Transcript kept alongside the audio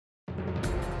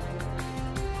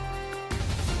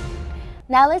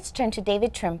Now let's turn to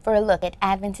David Trim for a look at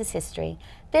Adventist history.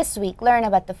 This week, learn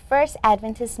about the first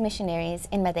Adventist missionaries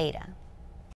in Madeira.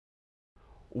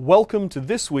 Welcome to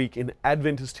This Week in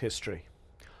Adventist History.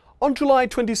 On July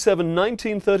 27,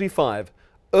 1935,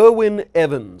 Erwin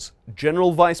Evans,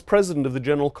 General Vice President of the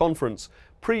General Conference,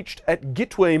 preached at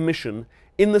Gitwe Mission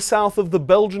in the south of the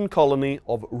Belgian colony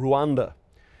of Rwanda.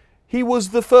 He was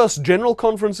the first General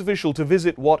Conference official to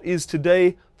visit what is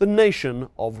today the nation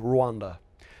of Rwanda.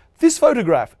 This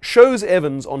photograph shows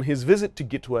Evans on his visit to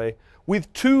Gitwe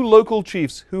with two local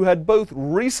chiefs who had both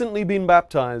recently been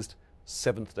baptized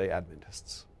Seventh-day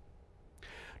Adventists.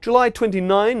 July 29,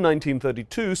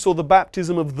 1932 saw the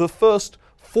baptism of the first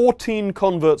 14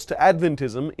 converts to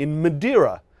Adventism in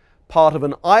Madeira, part of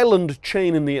an island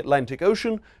chain in the Atlantic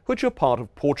Ocean which are part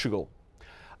of Portugal.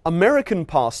 American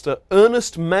pastor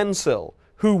Ernest Mansell,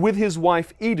 who with his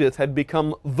wife Edith had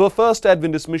become the first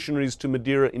Adventist missionaries to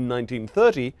Madeira in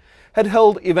 1930, had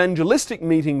held evangelistic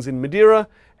meetings in Madeira,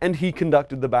 and he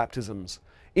conducted the baptisms.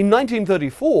 In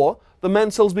 1934, the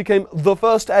Mansells became the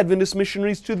first Adventist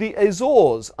missionaries to the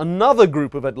Azores, another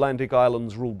group of Atlantic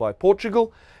islands ruled by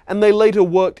Portugal, and they later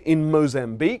worked in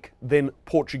Mozambique, then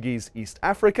Portuguese East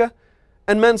Africa,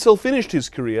 and Mansell finished his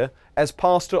career as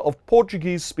pastor of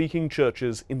Portuguese-speaking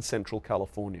churches in Central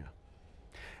California.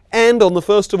 And on the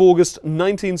 1st of August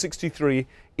 1963,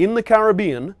 in the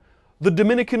Caribbean, the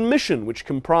Dominican Mission, which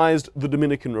comprised the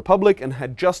Dominican Republic and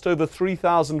had just over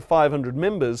 3,500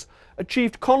 members,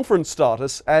 achieved conference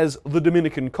status as the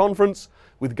Dominican Conference,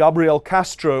 with Gabriel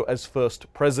Castro as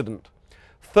first president.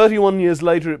 31 years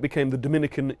later, it became the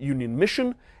Dominican Union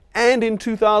Mission, and in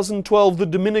 2012, the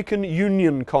Dominican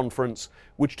Union Conference,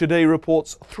 which today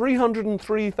reports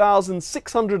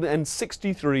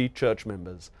 303,663 church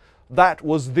members. That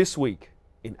was This Week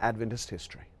in Adventist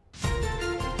History.